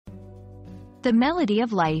The melody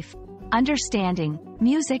of life, understanding,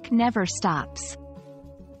 music never stops.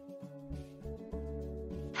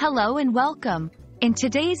 Hello and welcome. In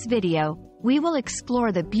today's video, we will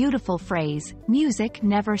explore the beautiful phrase, music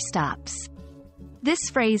never stops.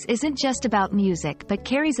 This phrase isn't just about music but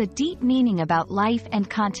carries a deep meaning about life and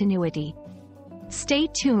continuity. Stay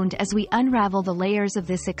tuned as we unravel the layers of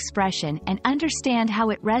this expression and understand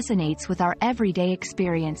how it resonates with our everyday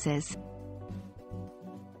experiences.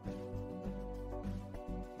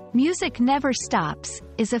 Music never stops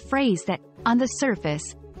is a phrase that, on the surface,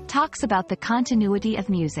 talks about the continuity of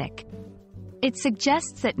music. It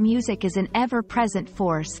suggests that music is an ever-present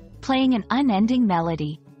force, playing an unending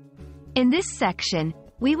melody. In this section,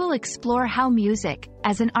 we will explore how music,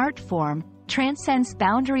 as an art form, transcends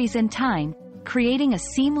boundaries and time, creating a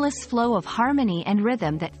seamless flow of harmony and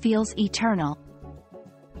rhythm that feels eternal.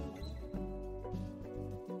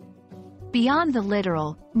 Beyond the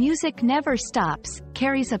literal, music never stops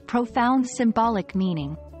carries a profound symbolic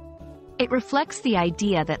meaning. It reflects the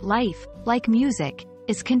idea that life, like music,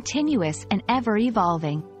 is continuous and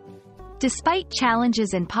ever-evolving. Despite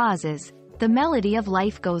challenges and pauses, the melody of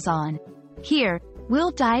life goes on. Here,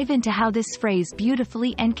 we'll dive into how this phrase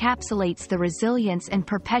beautifully encapsulates the resilience and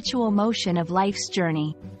perpetual motion of life's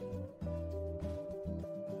journey.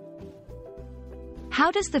 How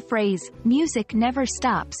does the phrase, music never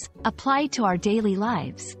stops, apply to our daily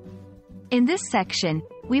lives? In this section,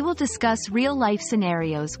 we will discuss real-life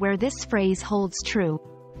scenarios where this phrase holds true.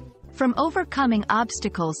 From overcoming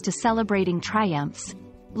obstacles to celebrating triumphs,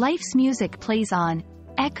 life's music plays on,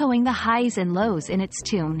 echoing the highs and lows in its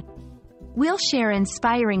tune. We'll share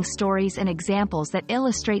inspiring stories and examples that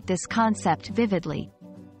illustrate this concept vividly.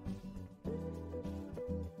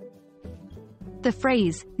 The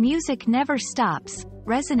phrase, music never stops,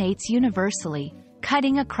 resonates universally,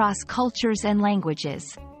 cutting across cultures and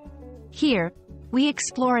languages. Here, we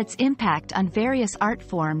explore its impact on various art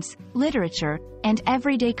forms, literature, and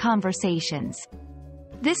everyday conversations.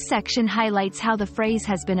 This section highlights how the phrase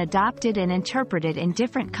has been adopted and interpreted in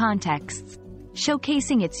different contexts,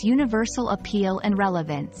 showcasing its universal appeal and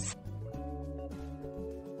relevance.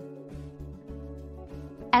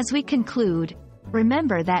 As we conclude,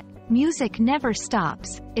 remember that music never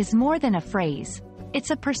stops is more than a phrase,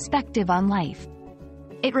 it's a perspective on life.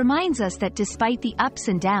 It reminds us that despite the ups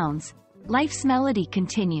and downs, life's melody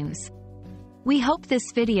continues. We hope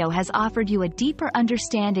this video has offered you a deeper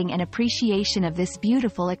understanding and appreciation of this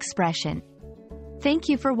beautiful expression. Thank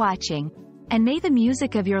you for watching, and may the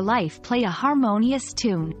music of your life play a harmonious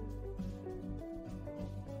tune.